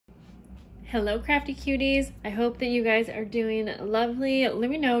Hello crafty cuties, I hope that you guys are doing lovely. Let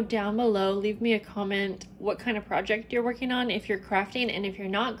me know down below, leave me a comment what kind of project you're working on if you're crafting, and if you're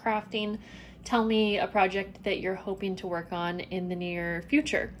not crafting, tell me a project that you're hoping to work on in the near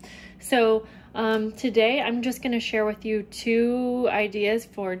future. So today I'm just going to share with you two ideas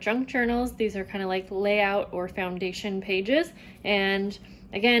for junk journals. These are kind of like layout or foundation pages, and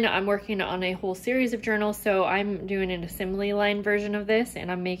again, I'm working on a whole series of journals, so I'm doing an assembly line version of this, and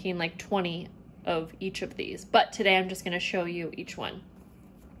I'm making like 20 of each of these. But today I'm just going to show you each one.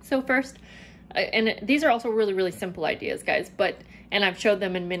 So first, and these are also really simple ideas, guys, and I've showed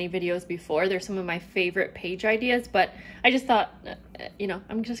them in many videos before. They're some of my favorite page ideas, but I just thought,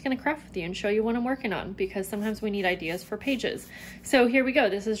 I'm just going to craft with you and show you what I'm working on, because sometimes we need ideas for pages. So here we go.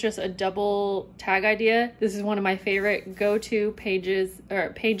 This is just a double tag idea. This is one of my favorite go-to pages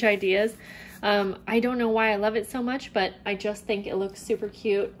or page ideas. I don't know why I love it so much, but I just think it looks super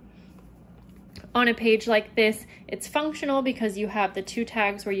cute on a page like this. It's functional because you have the two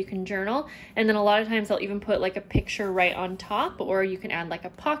tags where you can journal, and then a lot of times I'll even put like a picture right on top, or you can add like a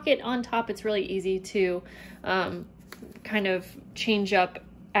pocket on top. It's really easy to kind of change up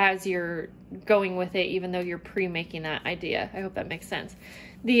as you're going with it, even though you're pre-making that idea. I hope that makes sense.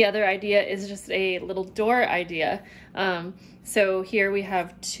 The other idea is just a little door idea. So here we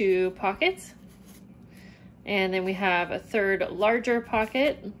have two pockets, and then we have a third larger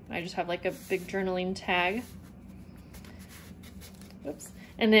pocket. I just have like a big journaling tag. Oops.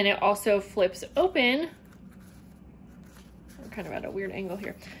 And then it also flips open. I'm kind of at a weird angle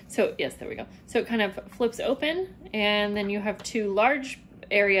here. So yes, there we go. So it kind of flips open, and then you have two large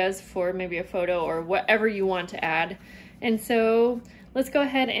areas for maybe a photo or whatever you want to add. And so let's go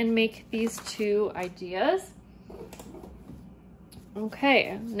ahead and make these two ideas.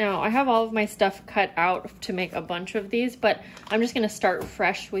 Okay, now I have all of my stuff cut out to make a bunch of these, but I'm just going to start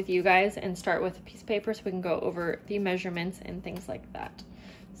fresh with you guys and start with a piece of paper so we can go over the measurements and things like that.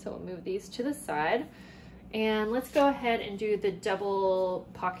 So we'll move these to the side, and let's go ahead and do the double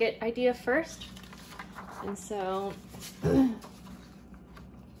pocket idea first. And so I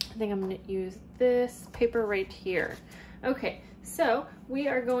think I'm going to use this paper right here. Okay, so we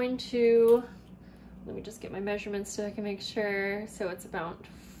are going to, let me just get my measurements so I can make sure. So it's about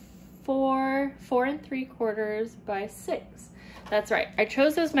 4 3/4 by 6. That's right. I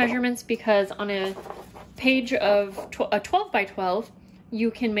chose those measurements because on a page of a 12 by 12,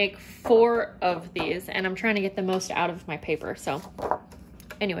 you can make 4 of these, and I'm trying to get the most out of my paper. So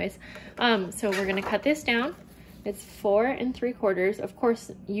anyways, so we're gonna cut this down. It's 4 3/4. Of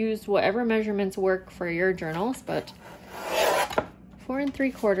course, use whatever measurements work for your journals, but 4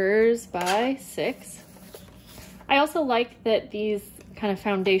 3/4 by 6. I also like that these kind of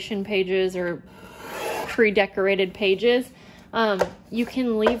foundation pages or pre-decorated pages, you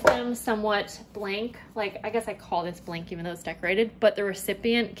can leave them somewhat blank. Like, I guess I call this blank even though it's decorated, but the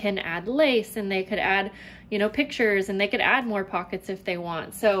recipient can add lace, and they could add, pictures, and they could add more pockets if they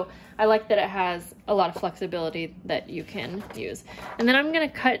want. So I like that it has a lot of flexibility that you can use. And then I'm gonna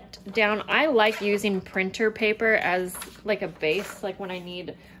cut down, I like using printer paper as like a base, like when I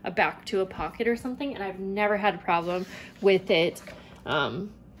need a back to a pocket or something, and I've never had a problem with it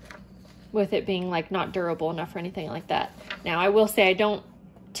being like not durable enough or anything like that. Now I will say I don't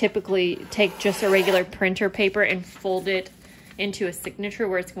typically take just a regular printer paper and fold it into a signature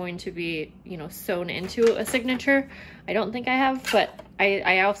where it's going to be, sewn into a signature. I don't think I have, but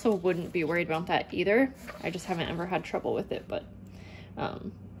I also wouldn't be worried about that either. I just haven't ever had trouble with it, but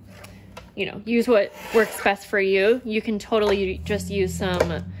use what works best for you. You can totally just use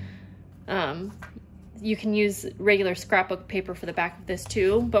some, you can use regular scrapbook paper for the back of this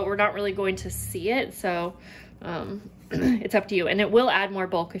too, but we're not really going to see it, so it's up to you. And it will add more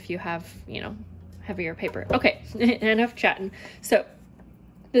bulk if you have, heavier paper. Okay, enough chatting. So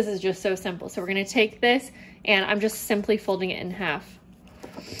this is just so simple. So we're gonna take this, and I'm just simply folding it in half.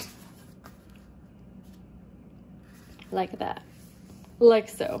 Like that. Like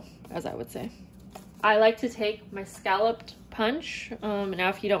so, as I would say. I like to take my scalloped punch. Now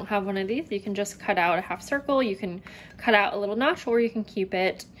if you don't have one of these, you can just cut out a half circle. You can cut out a little notch, or you can keep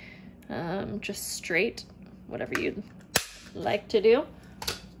it just straight, whatever you'd like to do.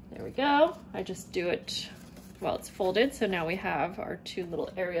 There we go. I just do it while it's folded. So now we have our two little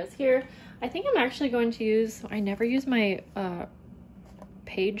areas here. I think I'm actually going to use, I never use my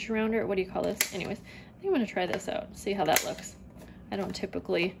page rounder. What do you call this? Anyways, I think I'm going to try this out, see how that looks. I don't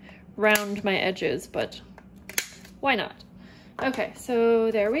typically round my edges, but why not? Okay,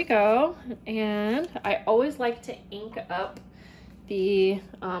 so there we go. And I always like to ink up the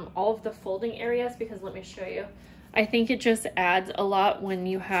all of the folding areas, because let me show you. I think it just adds a lot when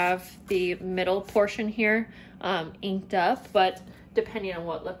you have the middle portion here inked up, but depending on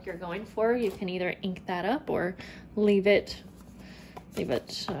what look you're going for, you can either ink that up or leave it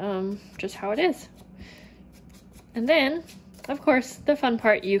just how it is. And then, of course, the fun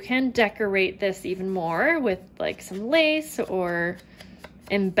part, you can decorate this even more with like some lace or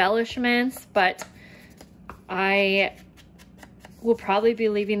embellishments, but I will probably be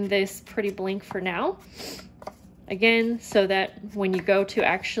leaving this pretty blank for now. Again, so that when you go to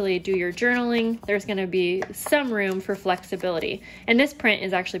actually do your journaling, there's gonna be some room for flexibility. And this print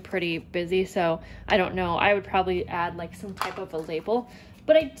is actually pretty busy, so I don't know, I would probably add like some type of a label.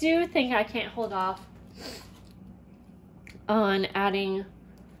 But I do think I can't hold off on adding,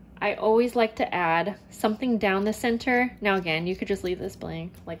 I always like to add something down the center. Now again, you could just leave this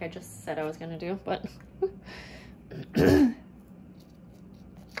blank like I just said I was gonna do, but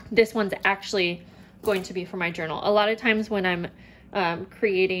this one's actually going to be for my journal. A lot of times when I'm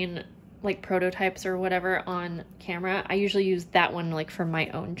creating like prototypes or whatever on camera, I usually use that one like for my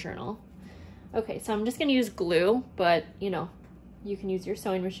own journal. Okay, so I'm just gonna use glue, but you know, you can use your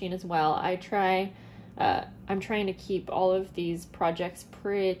sewing machine as well. I'm trying to keep all of these projects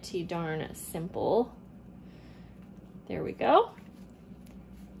pretty darn simple. There we go.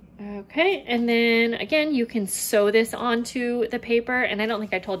 Okay, and then again, you can sew this onto the paper, and I don't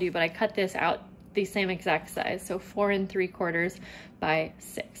think I told you, but I cut this out the same exact size, so 4 3/4 by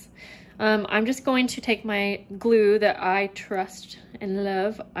 6. I'm just going to take my glue that I trust and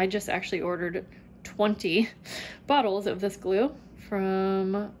love. I just actually ordered 20 bottles of this glue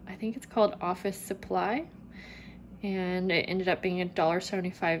from, I think it's called Office Supply, and it ended up being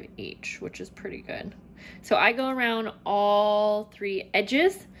 $1.75 each, which is pretty good. So I go around all 3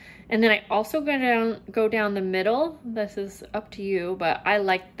 edges, and then I also go down the middle. This is up to you, but I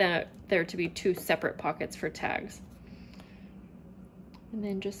like there to be 2 separate pockets for tags. And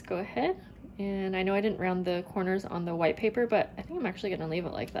then just go ahead, and I know I didn't round the corners on the white paper, but I think I'm actually gonna leave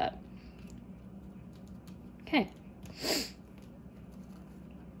it like that. Okay.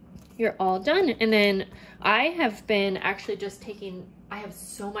 You're all done. And then I have been actually just taking, I have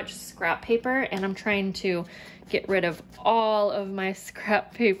so much scrap paper, and I'm trying to get rid of all of my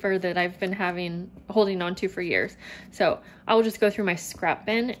scrap paper that I've been holding on to for years. So I will just go through my scrap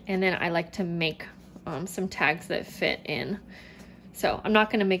bin, and then I like to make some tags that fit in. So I'm not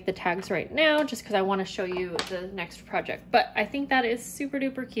going to make the tags right now just because I want to show you the next project, but I think that is super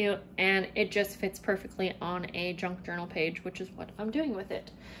duper cute, and it just fits perfectly on a junk journal page, which is what I'm doing with it.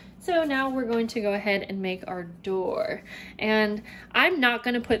 So now we're going to go ahead and make our door, and I'm not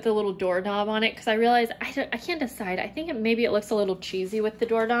going to put the little doorknob on it because I realize I can't decide. I think maybe it looks a little cheesy with the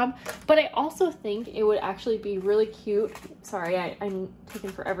doorknob, but I also think it would actually be really cute. Sorry, I'm taking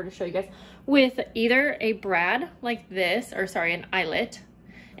forever to show you guys. With either a brad like this, or sorry, an eyelet,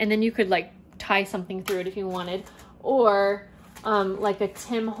 and then you could like tie something through it if you wanted, or like a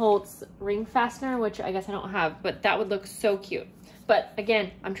Tim Holtz ring fastener, which I guess I don't have, but that would look so cute. But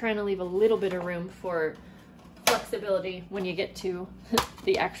again, I'm trying to leave a little bit of room for flexibility when you get to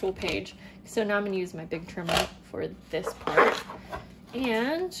the actual page. So now I'm going to use my big trimmer for this part.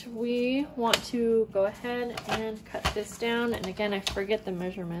 And we want to go ahead and cut this down. And again, I forget the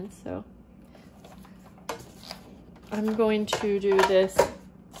measurements, so I'm going to do this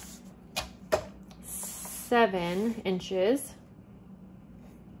 7 inches.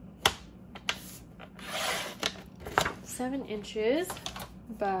 7 inches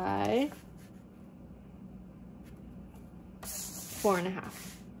by 4.5.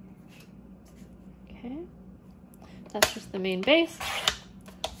 Okay, that's just the main base.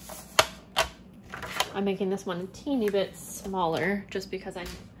 I'm making this one a teeny bit smaller just because I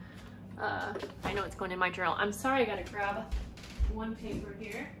know it's going in my journal. I'm sorry, I gotta grab one paper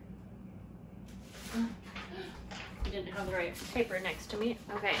here. I didn't have the right paper next to me.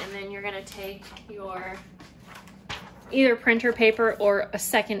 Okay, and then you're gonna take your either printer paper or a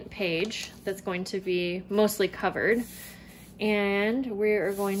second page that's going to be mostly covered. And we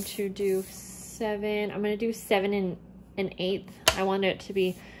are going to do 7, I'm gonna do 7 1/8. I want it to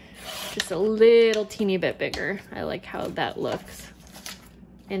be just a little teeny bit bigger. I like how that looks.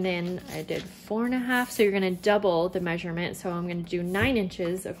 And then I did 4.5, so you're gonna double the measurement. So I'm gonna do 9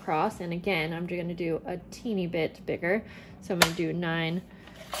 inches across, and again, I'm gonna do a teeny bit bigger. So I'm gonna do 9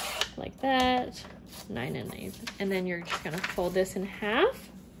 like that, 9 1/8. And then you're just gonna fold this in half.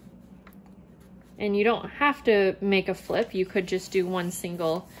 And you don't have to make a flip. You could just do one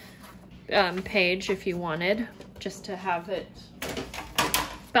single page if you wanted, just to have it.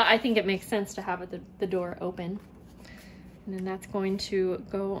 But I think it makes sense to have the door open. And then that's going to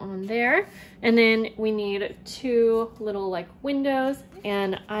go on there. And then we need 2 little like windows,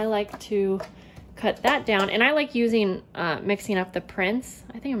 and I like to cut that down. And I like using, mixing up the prints.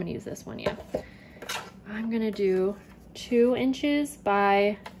 I think I'm gonna use this one, yeah. I'm gonna do 2 inches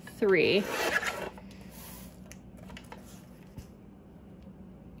by 3.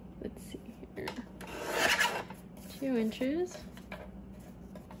 Let's see here. 2 inches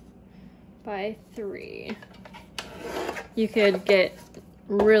by 3. You could get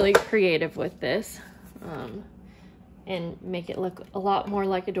really creative with this and make it look a lot more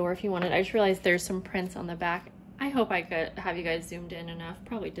like a door if you wanted. I just realized there's some prints on the back. I hope I could have you guys zoomed in enough.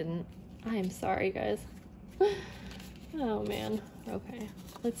 Probably didn't. I am sorry, guys. Oh man. Okay,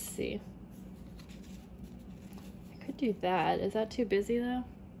 let's see. I could do that. Is that too busy though?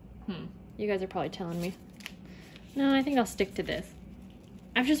 You guys are probably telling me. No, I think I'll stick to this.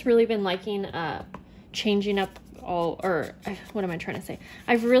 I've just really been liking changing up what am I trying to say?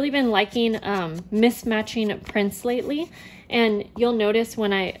 I've really been liking mismatching prints lately, and you'll notice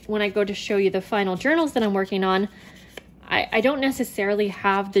when I go to show you the final journals that I'm working on, I don't necessarily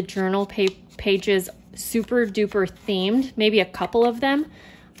have the journal pages super duper themed, maybe a couple of them.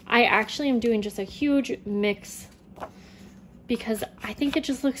 I actually am doing just a huge mix because I think it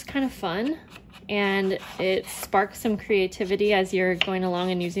just looks kind of fun, and it sparks some creativity as you're going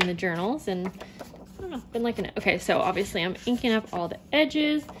along and using the journals, and I don't know, been liking it. Okay, so obviously I'm inking up all the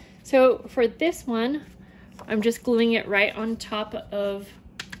edges. So for this one, I'm just gluing it right on top of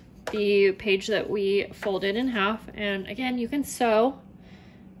the page that we folded in half. And again, you can sew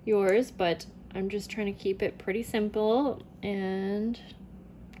yours, but I'm just trying to keep it pretty simple and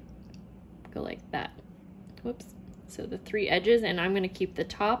go like that. Whoops. So the 3 edges, and I'm going to keep the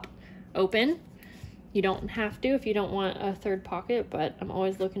top open. You don't have to if you don't want a 3rd pocket, but I'm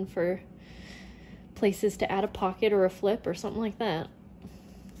always looking for places to add a pocket or a flip or something like that.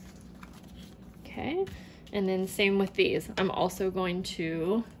 Okay, and then same with these. I'm also going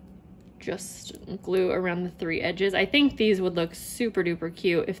to just glue around the 3 edges. I think these would look super duper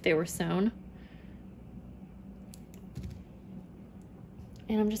cute if they were sewn.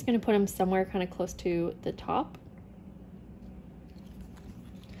 And I'm just going to put them somewhere kind of close to the top.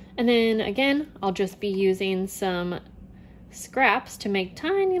 And then again, I'll just be using some scraps to make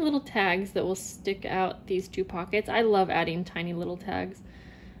tiny little tags that will stick out these 2 pockets. I love adding tiny little tags.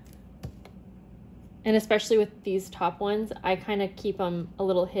 And especially with these top ones, I kind of keep them a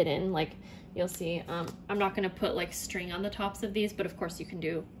little hidden. Like you'll see, I'm not going to put like string on the tops of these, but of course you can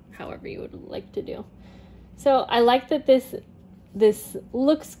do however you would like to do. So I like that this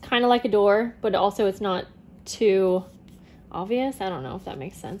looks kind of like a door, but also it's not too obvious. I don't know if that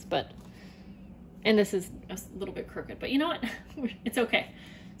makes sense, but, and this is a little bit crooked, but you know what? It's okay.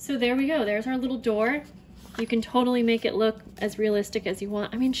 So there we go. There's our little door. You can totally make it look as realistic as you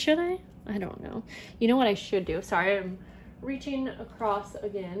want. I mean, should I? I don't know. You know what I should do? Sorry, I'm reaching across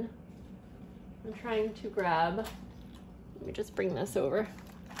again. I'm trying to grab, let me just bring this over.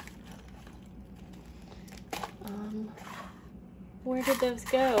 Where did those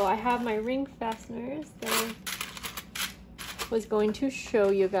go? I have my ring fasteners that I was going to show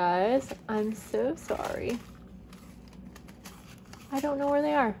you guys. I'm so sorry. I don't know where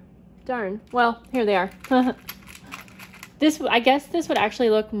they are. Darn. Well, here they are. I guess this would actually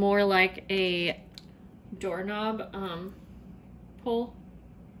look more like a doorknob pull,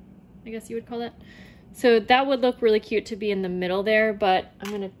 I guess you would call that. So that would look really cute to be in the middle there, but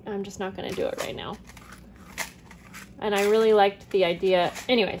I'm just not gonna do it right now. And I really liked the idea.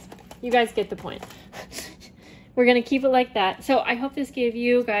 Anyways, you guys get the point. We're gonna keep it like that. So I hope this gave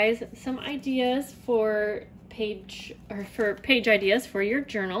you guys some ideas for page ideas for your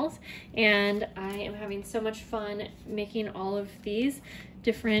journals, and I am having so much fun making all of these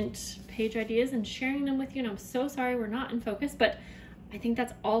different page ideas and sharing them with you, and I'm so sorry we're not in focus, but I think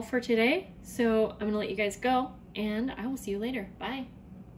that's all for today. So I'm gonna let you guys go, and I will see you later. Bye.